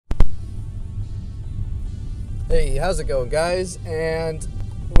Hey, how's it going, guys? And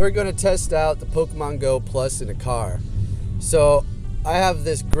we're going to test out the Pokemon Go Plus in a car. So I have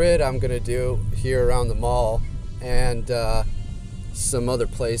this grid I'm going to do here around the mall and some other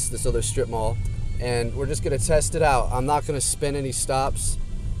place, this other strip mall, and we're just going to test it out. I'm not going to spin any stops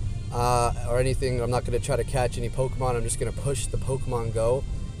or anything. I'm not going to try to catch any Pokemon. I'm just going to push the Pokemon Go,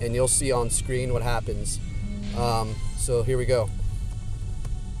 and you'll see on screen what happens. So here we go.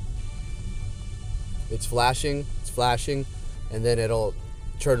 It's flashing, and then it'll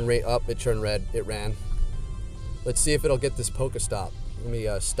turn right up. It turned red, it ran. Let's see if it'll get this Pokestop. Let me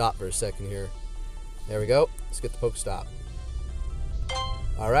stop for a second here. There we go. Let's get the Pokestop.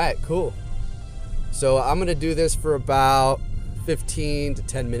 All right, cool. So I'm gonna do this for about 15 to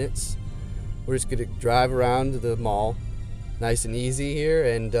 10 minutes. We're just gonna drive around the mall, nice and easy here,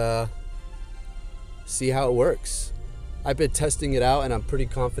 and see how it works. I've been testing it out, and I'm pretty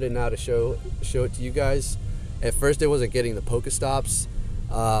confident now to show it to you guys. At first, it wasn't getting the Pokestops,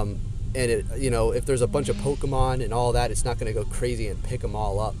 and it, if there's a bunch of Pokemon and all that, it's not going to go crazy and pick them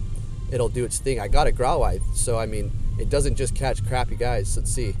all up. It'll do its thing. I got a Growlithe, so I mean, it doesn't just catch crappy guys.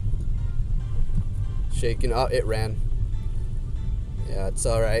 Let's see. Shaking. Oh, it ran. Yeah, it's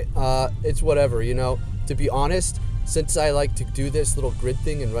all right. It's whatever, To be honest, since I like to do this little grid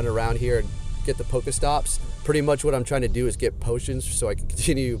thing and run around here and get the Pokestops, pretty much what I'm trying to do is get potions so I can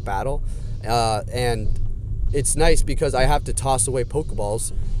continue battle, and it's nice because I have to toss away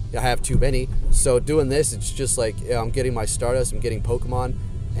Pokeballs. I have too many, so doing this, it's just like I'm getting my Stardust, I'm getting Pokemon,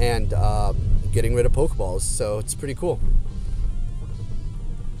 and getting rid of Pokeballs, so it's pretty cool.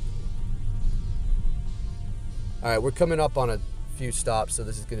 Alright, we're coming up on a few stops, so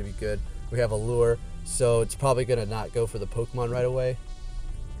this is going to be good. We have a lure, so it's probably going to not go for the Pokemon right away.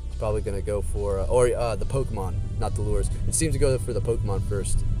 Probably gonna go for the Pokemon, not the lures. It seems to go for the Pokemon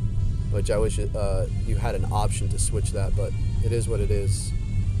first, which I wish you had an option to switch that, but it is what it is.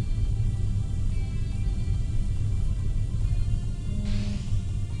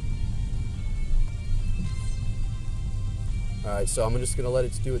 Alright, so I'm just gonna let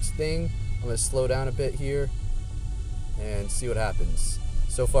it do its thing. I'm gonna slow down a bit here and see what happens.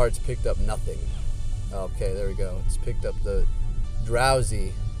 So far it's picked up nothing. Okay, there we go. It's picked up the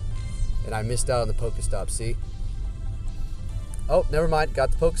Drowsy. And I missed out on the Pokestop, see? Oh, never mind, got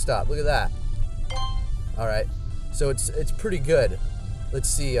the Pokestop. Look at that. Alright, so it's pretty good. Let's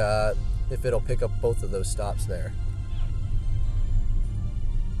see if it'll pick up both of those stops there.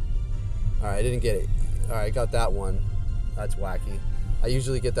 Alright, I didn't get it. Alright, got that one. That's wacky. I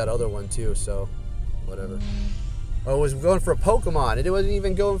usually get that other one too, so whatever. Oh, it was going for a Pokemon. It wasn't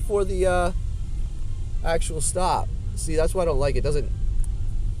even going for the actual stop. See, that's why I don't like it.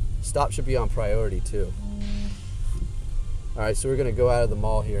 Stop should be on priority too. Alright, so we're going to go out of the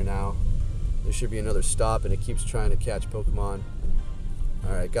mall here now. There should be another stop, and it keeps trying to catch Pokemon.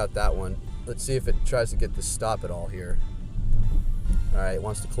 Alright, got that one. Let's see if it tries to get the stop at all here. Alright, it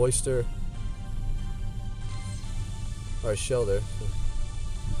wants to Cloyster. Or Shelter.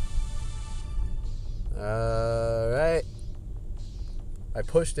 Alright. I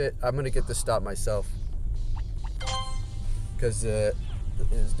pushed it. I'm going to get the stop myself. Because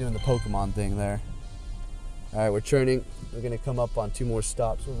is doing the Pokemon thing there. Alright, we're turning. We're going to come up on 2 more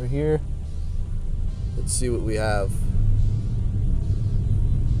stops over here. Let's see what we have.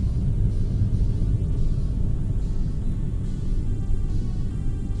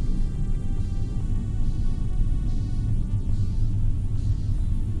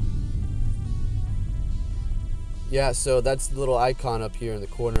 Yeah, so that's the little icon up here in the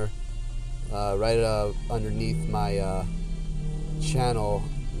corner, right underneath my channel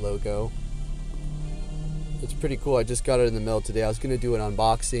logo. It's pretty cool. I just got it in the mail today. I was gonna do an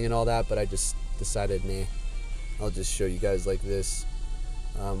unboxing and all that, but I just decided, nah, I'll just show you guys like this.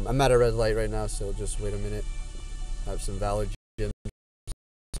 I'm at a red light right now, so just wait a minute. I have some Valor gems.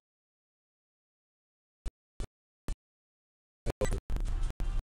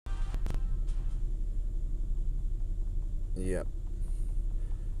 Yep.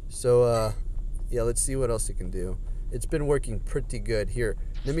 So yeah, let's see what else it can do. It's been working pretty good. Here,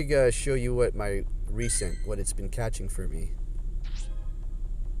 let me show you what what it's been catching for me.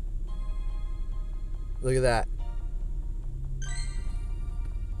 Look at that.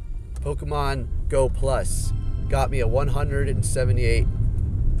 Pokemon Go Plus got me a 178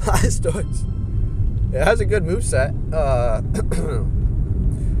 Blastoise. It has a good moveset.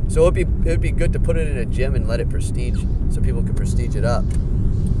 So it'd be good to put it in a gym and let it prestige, so people can prestige it up.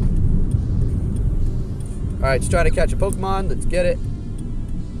 Alright, let's try to catch a Pokemon. Let's get it.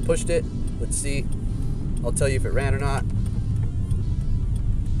 Pushed it. Let's see. I'll tell you if it ran or not.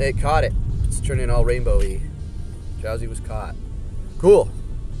 It caught it. It's turning all rainbowy. Drowsy was caught. Cool.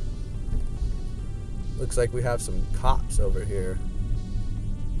 Looks like we have some cops over here.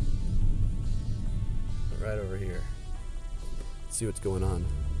 Right over here. Let's see what's going on.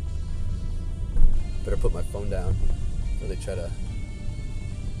 Better put my phone down before they try to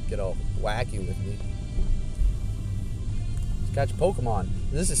get all wacky with me. Let's catch Pokemon.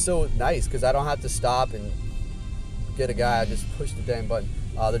 This is so nice because I don't have to stop and get a guy. I just push the dang button.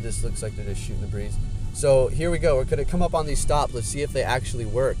 Oh, that just looks like they're just shooting the breeze. So here we go. We're gonna come up on these stops. Let's see if they actually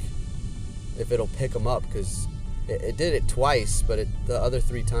work. If it'll pick them up, because it did it twice, but the other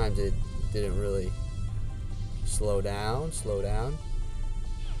 3 times it didn't really. Slow down, slow down.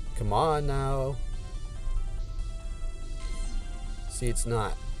 Come on now. See, it's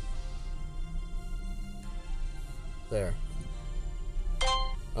not. There.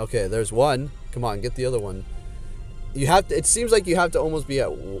 Okay, there's one. Come on, get the other one. You have to, it seems like you have to almost be at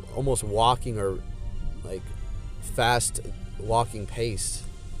almost walking or like fast walking pace.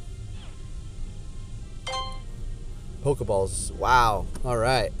 Pokeballs. Wow. All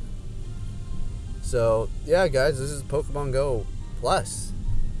right. So, yeah, guys, this is Pokemon Go Plus.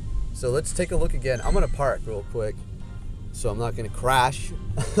 So let's take a look again. I'm going to park real quick, so I'm not going to crash.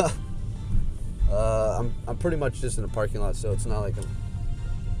 I'm pretty much just in a parking lot, so it's not like I'm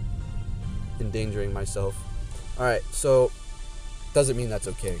endangering myself. All right, so doesn't mean that's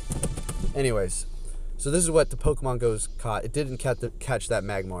okay. Anyways, so this is what the Pokemon Go's caught. It didn't catch that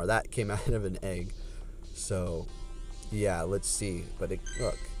Magmar. That came out of an egg. So, yeah, let's see. But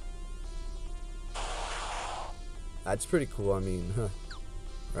look. That's pretty cool. I mean,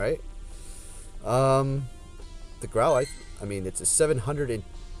 right? The Growlithe, I mean, it's a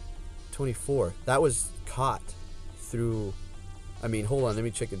 724. That was caught through, I mean, hold on, let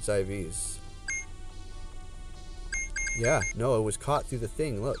me check its IVs. Yeah, no, it was caught through the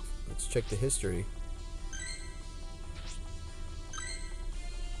thing. Look, let's check the history.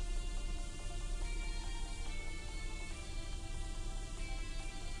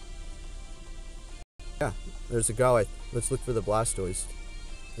 Yeah, there's a Growlithe. Let's look for the Blastoise.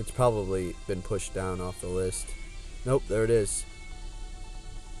 It's probably been pushed down off the list. Nope, there it is.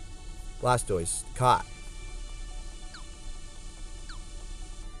 Blastoise, caught.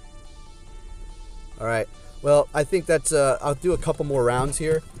 Alright, well, I think that's, I'll do a couple more rounds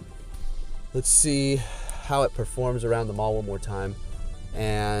here. Let's see how it performs around the mall one more time.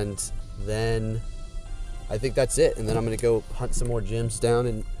 And then I think that's it. And then I'm going to go hunt some more gyms down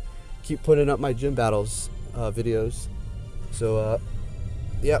and keep putting up my gym battles videos. So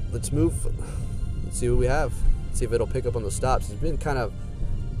yeah, let's move. Let's see what we have. See if it'll pick up on the stops. It's been kind of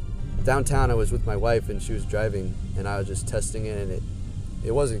downtown. I was with my wife and she was driving and I was just testing it, and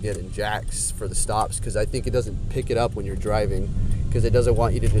it wasn't getting jacks for the stops because I think it doesn't pick it up when you're driving because it doesn't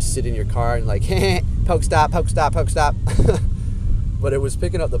want you to just sit in your car and like poke stop, poke stop, poke stop. But it was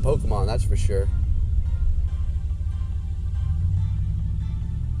picking up the Pokemon, that's for sure.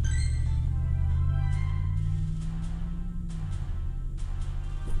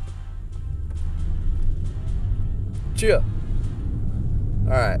 Cheer.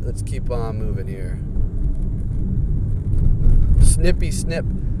 All right, let's keep on moving here. Snippy snip.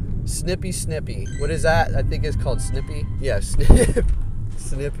 Snippy snippy. What is that? I think it's called Snippy. Yeah,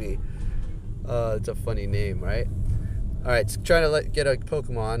 Snippy. It's a funny name, right? All right, so trying to get a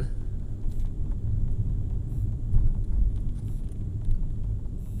Pokemon.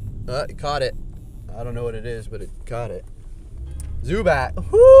 It caught it. I don't know what it is, but it caught it. Zubat.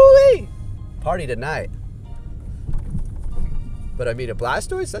 Whoo-wee! Party tonight. But I mean, a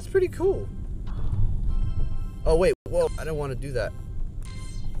Blastoise? That's pretty cool. Oh, wait. Whoa, I don't want to do that.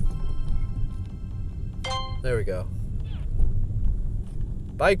 There we go.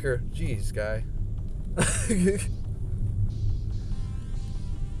 Biker. Jeez, guy.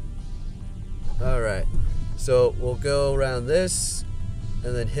 Alright. So, we'll go around this,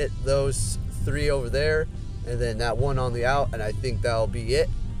 and then hit those 3 over there, and then that one on the out, and I think that'll be it.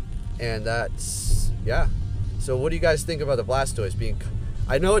 And that's, yeah. So what do you guys think about the Blastoise being...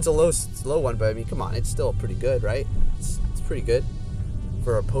 I know it's a low one, but I mean, come on, it's still pretty good, right? It's pretty good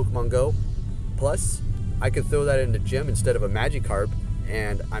for a Pokemon Go Plus. I could throw that in the gym instead of a Magikarp,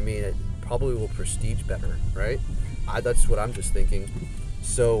 and I mean, it probably will prestige better, right? That's what I'm just thinking.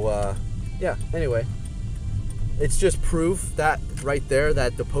 So, yeah, anyway. It's just proof that right there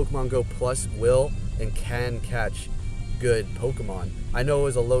that the Pokemon Go Plus will and can catch good Pokemon. I know it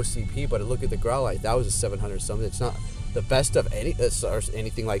was a low CP, but look at the Growlithe. That was a 700 something. It's not the best of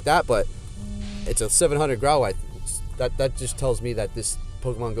anything like that, but it's a 700 Growlithe. That just tells me that this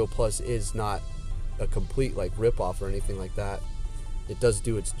Pokemon Go Plus is not a complete like rip-off or anything like that. It does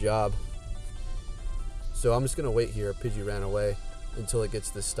do its job. So I'm just gonna wait here. Pidgey ran away until it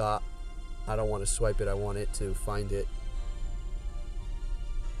gets the stop. I don't want to swipe it. I want it to find it.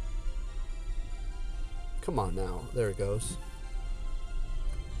 Come on now. There it goes.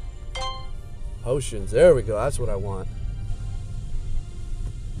 Potions. There we go. That's what I want.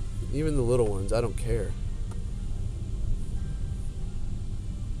 Even the little ones. I don't care.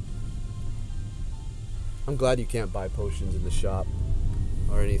 I'm glad you can't buy potions in the shop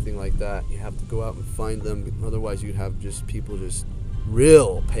or anything like that. You have to go out and find them. Otherwise, you'd have just people just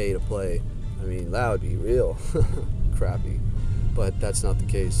real pay to play. I mean, that would be real crappy. But that's not the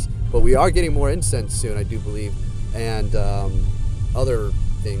case. But we are getting more incense soon, I do believe. And other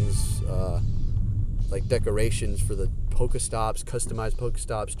things like decorations for the Pokéstops, customized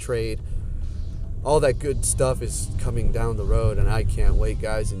Pokéstops, trade. All that good stuff is coming down the road, and I can't wait,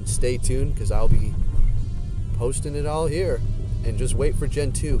 guys. And stay tuned, because I'll be posting it all here. And just wait for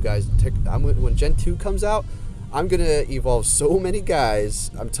Gen 2, guys. When Gen 2 comes out, I'm going to evolve so many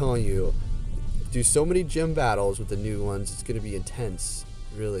guys. I'm telling you. Do so many gym battles with the new ones. It's going to be intense.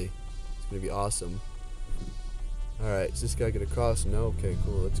 Really. It's going to be awesome. Alright, is this guy going to cross? No? Okay,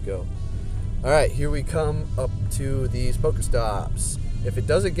 cool. Let's go. Alright, here we come up to these Pokéstops. If it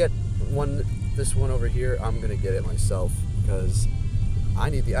doesn't get this one over here, I'm going to get it myself. Because I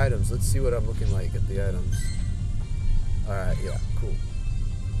need the items. Let's see what I'm looking like at the items. Alright, yeah, cool.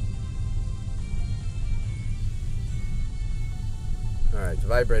 Alright, it's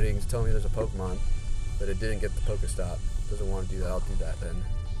vibrating. It's telling me there's a Pokemon, but it didn't get the Pokéstop. Doesn't want to do that. I'll do that then.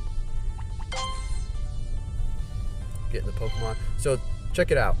 Getting the Pokemon. So,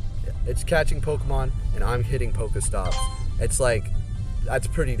 check it out. It's catching Pokemon, and I'm hitting Pokéstops. It's like, that's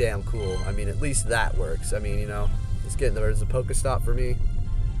pretty damn cool. I mean, at least that works. I mean, you know, it's getting there's a Pokéstop for me.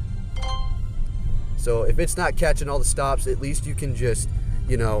 So, if it's not catching all the stops, at least you can just,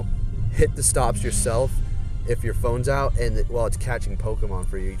 you know, hit the stops yourself. If your phone's out and while it's catching Pokemon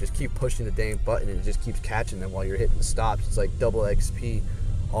for you, you just keep pushing the dang button and it just keeps catching them while you're hitting the stops. It's like double XP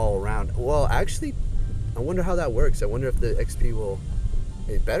all around. Well, actually, I wonder how that works. I wonder if the XP will...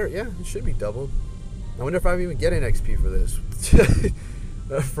 It better, yeah, it should be doubled. I wonder if I'm even getting XP for this.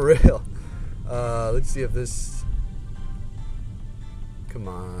 For real. Let's see if this... Come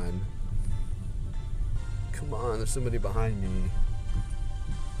on. Come on, there's somebody behind me.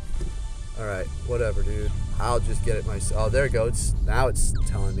 Alright, whatever, dude. I'll just get it myself. Oh, there it goes. Now it's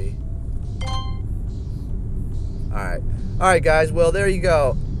telling me. Alright. Alright, guys. Well, there you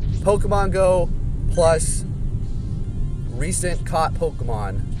go. Pokemon Go Plus. Recent caught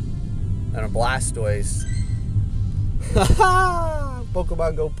Pokemon. And a Blastoise.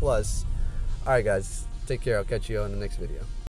 Pokemon Go Plus. Alright, guys. Take care. I'll catch you on the next video.